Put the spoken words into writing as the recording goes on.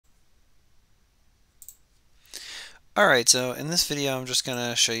Alright, so in this video I'm just going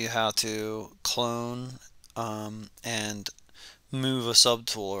to show you how to clone and move a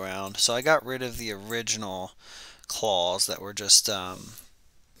subtool around. So I got rid of the original claws that were just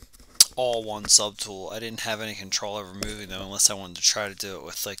all one subtool. I didn't have any control over moving them unless I wanted to try to do it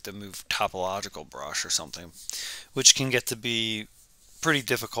with like the move topological brush or something, which can get to be pretty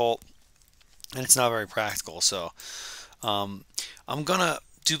difficult and it's not very practical. So um, I'm going to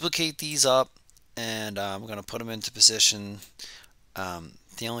duplicate these up and I'm going to put them into position.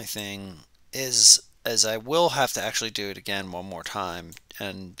 The only thing is I will have to actually do it again one more time,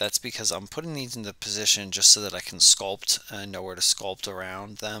 and that's because I'm putting these into position just so that I can sculpt and know where to sculpt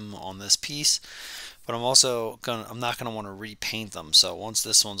around them on this piece. But I'm not gonna want to repaint them. So once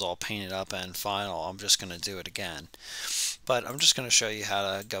this one's all painted up and final, I'm just gonna do it again. But I'm just gonna show you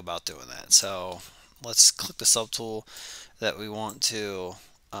how to go about doing that. So let's click the subtool that we want to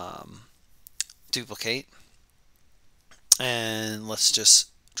duplicate, and let's just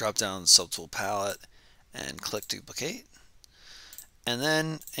drop down the subtool palette and click duplicate. And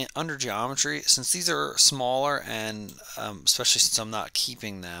then under geometry, since these are smaller and especially since I'm not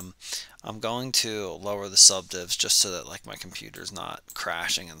keeping them, I'm going to lower the subdivs just so that like my computer's not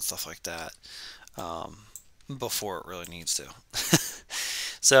crashing and stuff like that before it really needs to.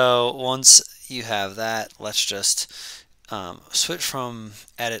 So once you have that, let's just switch from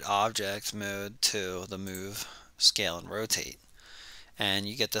edit object mode to the move, scale, and rotate. And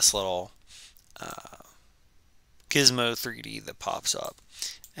you get this little Gizmo 3D that pops up.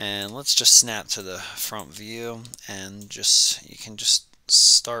 And let's just snap to the front view and you can just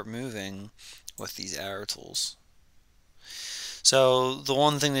start moving with these arrow tools. So the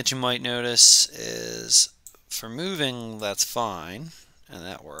one thing that you might notice is for moving, that's fine and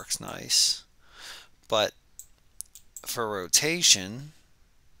that works nice. But for rotation,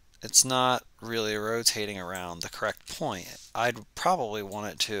 it's not really rotating around the correct point. I'd probably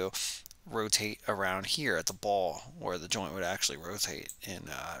want it to rotate around here at the ball where the joint would actually rotate in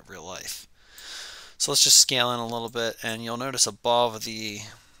real life. So let's just scale in a little bit, and you'll notice above the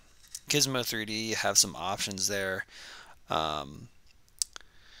Gizmo 3D you have some options there.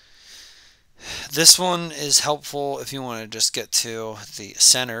 This one is helpful if you want to just get to the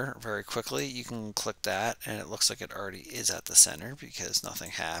center very quickly. You can click that and it looks like it already is at the center because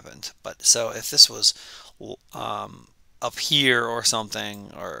nothing happened. But so if this was up here or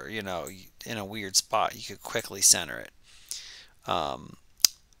something, or you know, in a weird spot, you could quickly center it.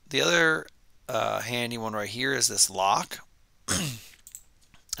 The other handy one right here is this lock.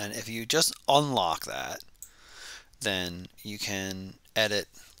 And if you just unlock that, then you can edit.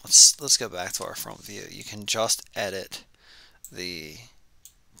 Let's go back to our front view. You can just edit the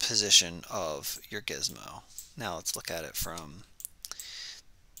position of your gizmo. Now let's look at it from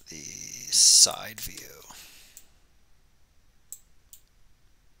the side view.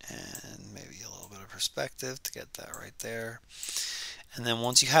 And maybe a little bit of perspective to get that right there. And then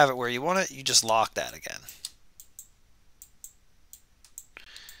once you have it where you want it, you just lock that again.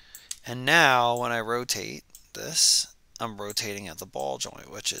 And now when I rotate this, I'm rotating at the ball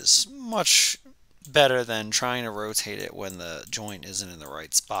joint, which is much better than trying to rotate it when the joint isn't in the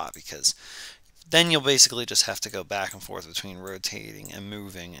right spot, because then you'll basically just have to go back and forth between rotating and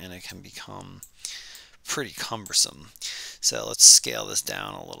moving, and it can become pretty cumbersome. So let's scale this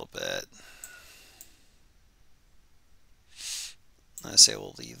down a little bit. I say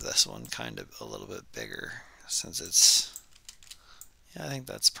we'll leave this one kind of a little bit bigger since it's, yeah, I think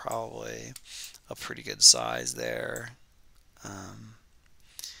that's probably a pretty good size there.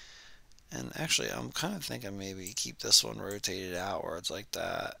 And actually, I'm kind of thinking maybe keep this one rotated outwards like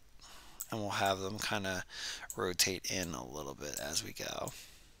that, and we'll have them kind of rotate in a little bit as we go.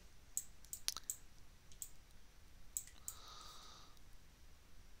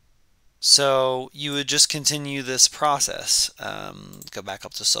 So you would just continue this process. Go back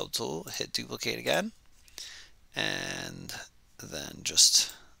up to Subtool, hit duplicate again, and then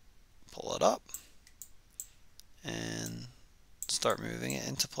just pull it up and start moving it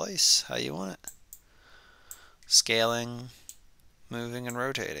into place how you want it. Scaling, moving, and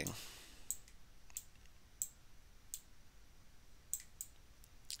rotating.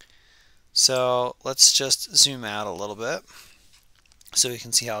 So let's just zoom out a little bit so you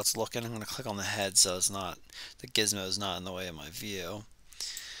can see how it's looking. I'm going to click on the head so it's not, the gizmo is not in the way of my view.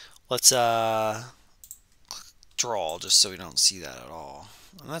 Let's draw just so we don't see that at all.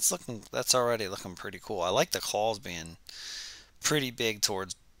 And that's already looking pretty cool. I like the claws being pretty big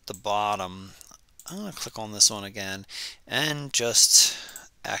towards the bottom. I'm going to click on this one again and just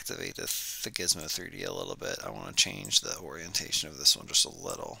activate the Gizmo 3D a little bit. I want to change the orientation of this one just a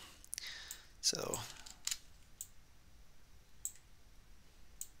little. So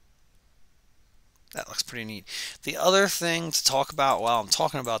That looks pretty neat. The other thing to talk about while I'm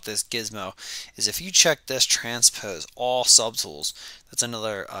talking about this gizmo is if you check this transpose all subtools, that's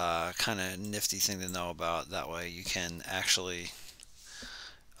another kind of nifty thing to know about. That way you can actually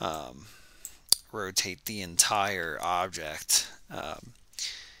rotate the entire object.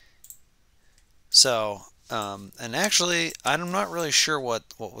 And actually, I'm not really sure what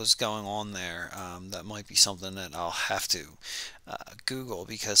was going on there. That might be something that I'll have to Google,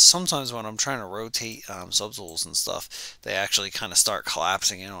 because sometimes when I'm trying to rotate subtools and stuff, they actually kind of start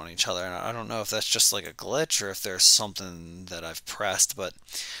collapsing in on each other. And I don't know if that's just like a glitch or if there's something that I've pressed. But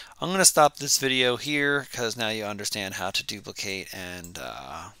I'm going to stop this video here because now you understand how to duplicate and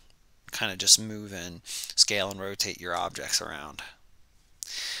kind of just move and scale and rotate your objects around.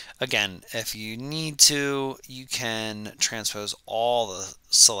 Again, if you need to, you can transpose all the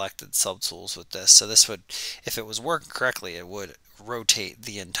selected subtools with this. So this would, if it was working correctly, it would rotate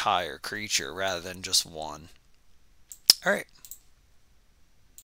the entire creature rather than just one. All right.